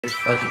This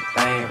fucking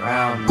thing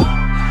around me.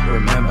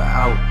 Remember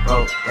I was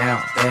broke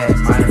down bad,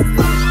 minor ain't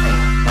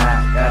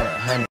died, got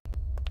 100.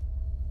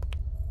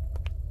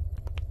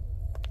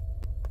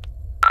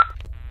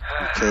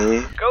 Okay.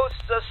 Ghosts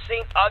of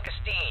St.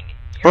 Augustine.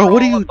 Bro,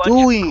 what are you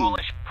doing?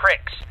 Foolish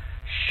pricks.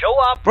 Show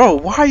up. Bro,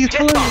 why are you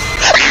telling me?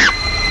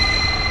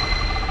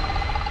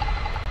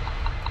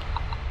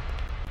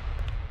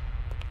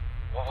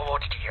 Whoa,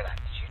 did you hear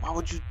that? Why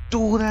would you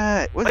do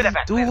that? What are you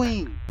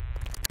doing?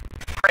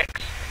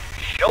 Pricks.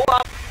 Show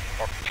up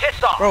or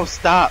piss off. Bro,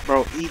 stop,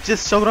 bro. He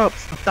just showed up.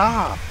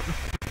 Stop.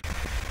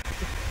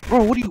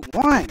 Bro, what do you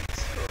want?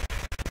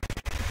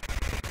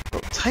 Bro,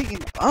 tighten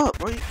up,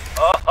 bro.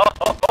 Oh.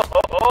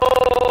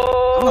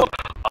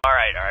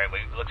 Alright.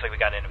 Looks like we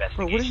got an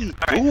investigation.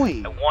 Bro, what are you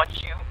doing? I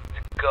want you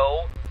to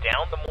go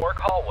down the morgue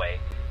hallway,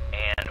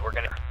 and we're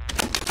gonna...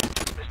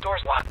 This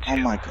door's locked too. Oh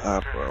my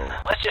god, bro.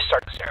 Let's just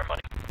start the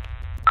ceremony.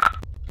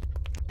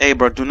 Hey,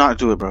 bro, do not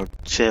do it, bro.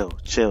 Chill.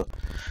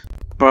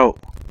 Bro.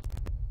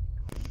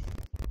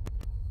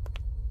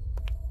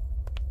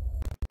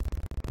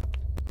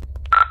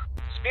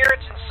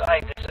 Spirits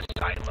inside this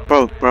asylum.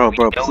 Bro,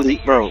 please,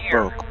 bro,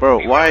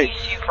 why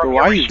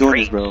are you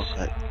doing this, bro?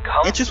 Like,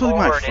 ain't you supposed to be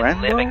my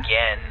friend, bro?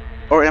 Again.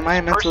 Or am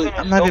I mentally?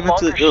 I'm not even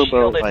mentally ill,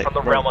 bro. Like,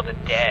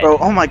 bro,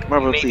 oh my,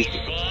 bro, please,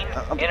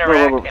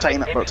 bro,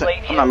 tighten up, bro.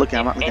 I'm not looking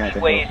at that,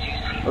 bro.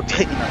 Bro,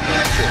 tighten up,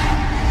 bro.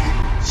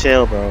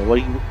 Chill, bro. What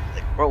are you,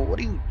 like, bro? What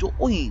are you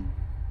doing?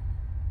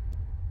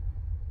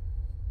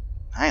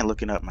 I ain't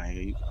looking up, man.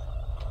 You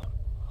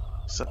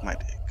suck my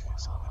dick.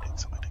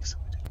 Suck my dick, please.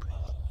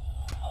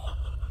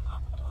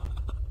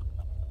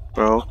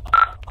 Bro.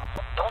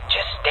 Don't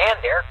just stand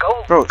there.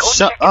 Go. Bro, go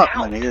shut check up, it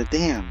my out. nigga.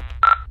 Damn.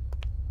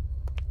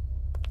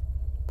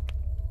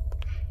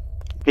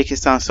 Make it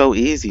sound so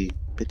easy,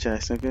 bitch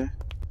ass nigga.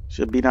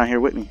 Should be down here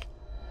with me.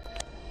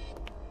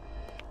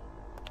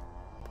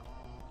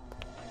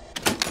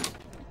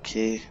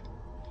 Okay.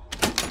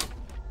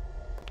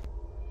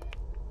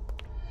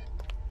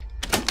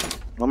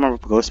 One more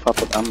ghost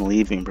pop up, I'm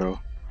leaving, bro.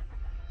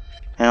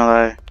 Hell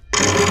I.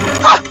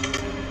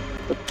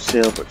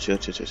 Chill, bro.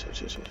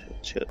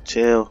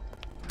 Chill.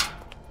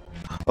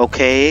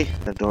 Okay,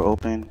 the door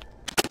open.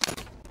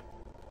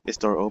 This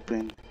door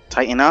open.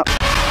 Tighten up.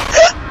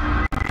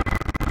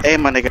 Hey,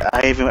 my nigga,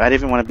 I didn't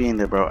even want to be in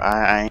there, bro.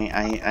 I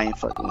ain't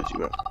fucking with you,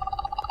 bro.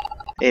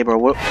 Hey, bro,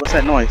 what's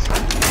that noise?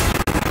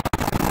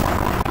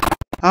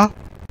 Huh?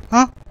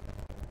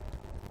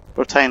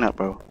 Bro, tighten up,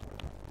 bro.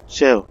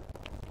 Chill.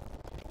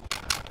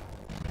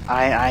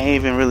 I don't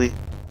even really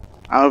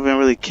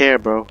care,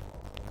 bro.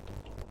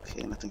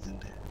 Okay, nothing's in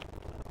there.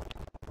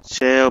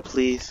 Chill,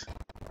 please.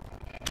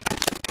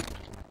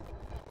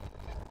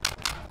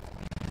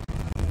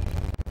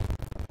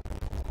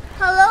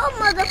 Hello,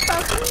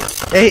 motherfucker.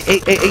 Hey.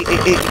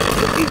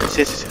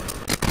 Shit.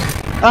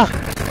 Ah!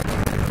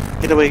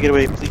 Get away,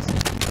 please.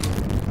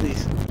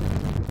 Please.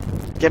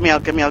 Get me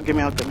out,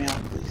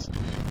 please.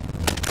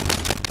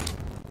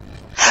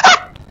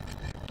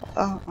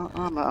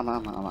 I'm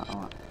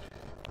not.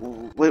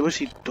 What's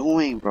she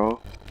doing, bro?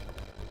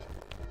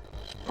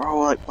 Bro,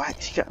 like, why?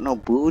 She got no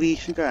booty.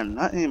 She got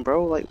nothing,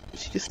 bro. Like,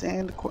 she just stand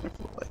in the corner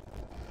for, like,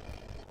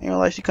 you know,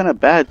 like, she kind of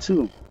bad,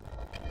 too.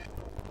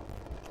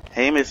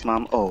 Hey, Miss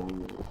Mom. Oh.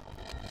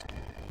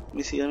 Let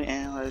me see. Let me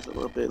analyze a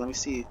little bit. Let me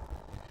see.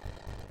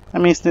 I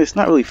mean, it's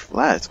not really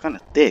flat. It's kind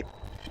of thick.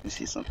 Let me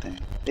see something.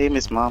 Hey,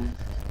 Miss Mom.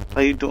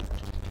 How you doing?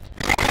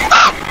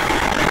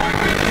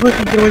 Get away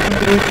from me.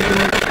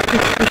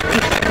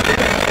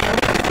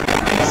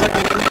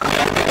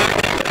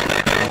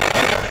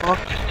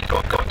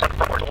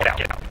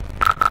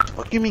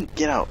 What do you mean,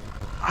 get out?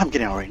 I'm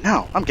getting out right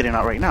now.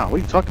 What are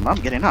you talking about?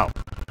 I'm getting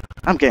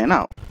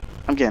out.